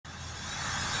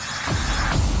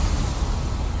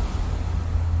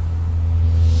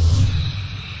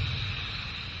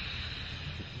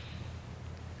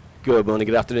Good morning,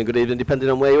 good afternoon, good evening, depending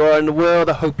on where you are in the world.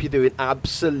 I hope you're doing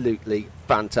absolutely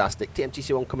fantastic.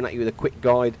 TMTC1 coming at you with a quick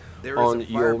guide on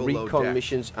your recon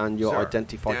missions and your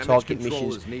identified target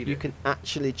missions. You can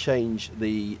actually change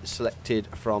the selected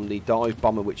from the dive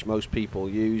bomber, which most people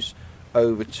use,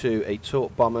 over to a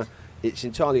torp bomber. It's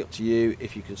entirely up to you.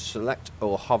 If you can select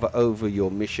or hover over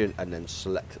your mission and then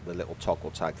select the little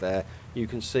toggle tag there, you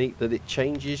can see that it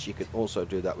changes. You can also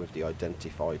do that with the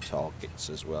identified targets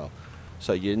as well.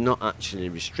 So you're not actually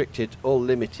restricted or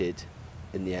limited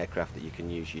in the aircraft that you can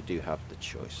use. You do have the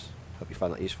choice. Hope you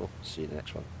found that useful. See you in the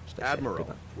next one. Stay Admiral,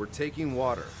 safe. we're taking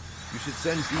water. You should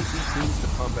send DC teams to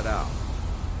pump it out.